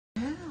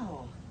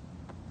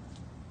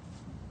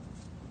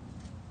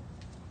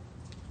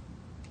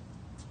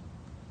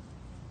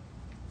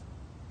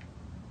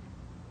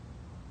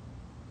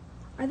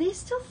Are they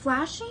still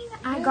flashing?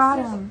 I Yes, got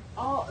there's them.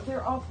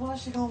 They're all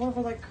flashing all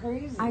over like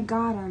crazy. I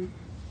got them.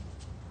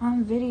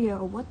 On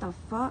video. What the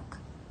fuck?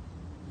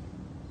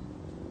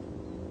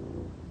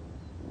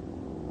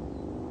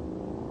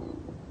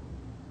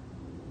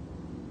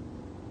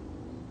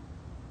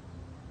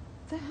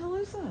 What the hell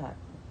is that?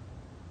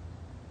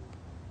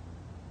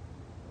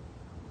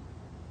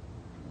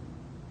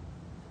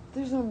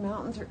 There's no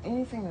mountains or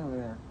anything over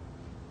there.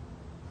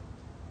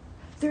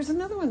 There's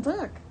another one,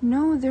 look.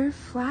 No, they're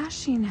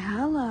flashing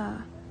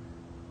hella.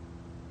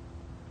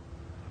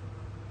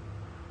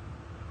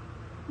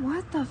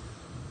 What the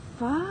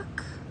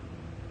fuck?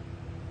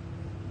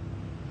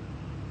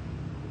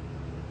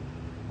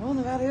 Well,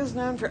 Nevada is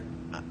known for...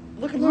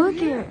 look over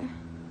here. It.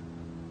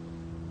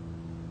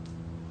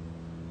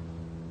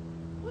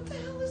 What the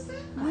hell is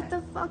that? What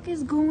the fuck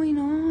is going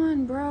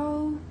on,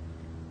 bro?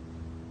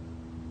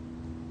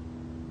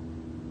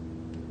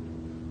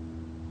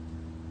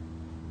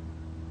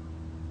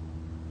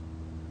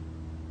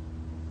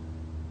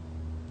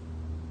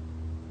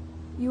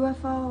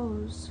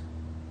 UFOs.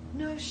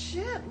 No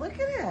shit, look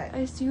at it.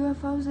 It's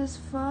UFOs as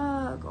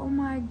fuck. Oh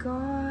my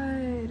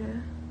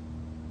god.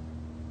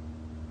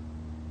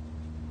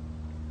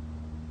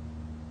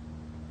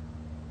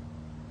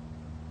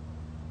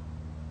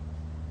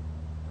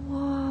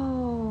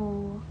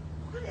 Whoa.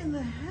 What in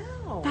the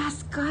hell?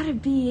 That's gotta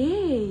be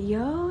it,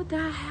 yo.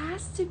 That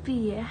has to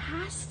be. It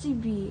has to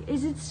be.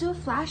 Is it still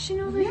flashing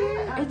over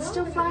here? It's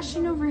still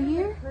flashing over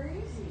here?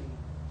 Crazy.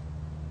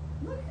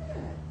 Look at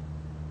it.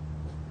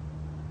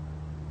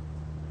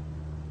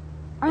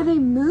 Are they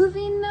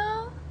moving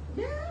though?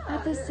 Yeah.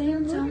 At the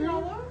same they're moving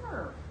time? all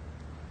over.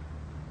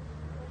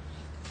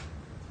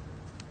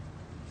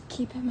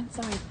 Keep him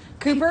inside.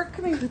 Cooper,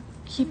 come here.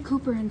 Keep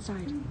Cooper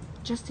inside,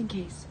 just in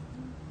case.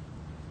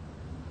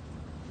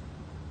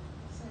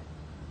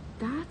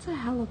 That's a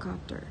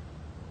helicopter.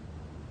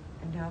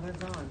 And now they're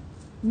gone.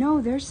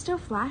 No, they're still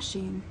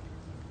flashing.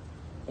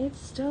 It's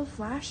still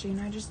flashing.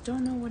 I just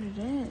don't know what it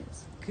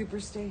is. Cooper,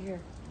 stay here.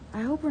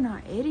 I hope we're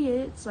not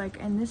idiots,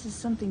 like, and this is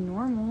something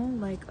normal,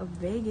 like a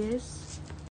Vegas.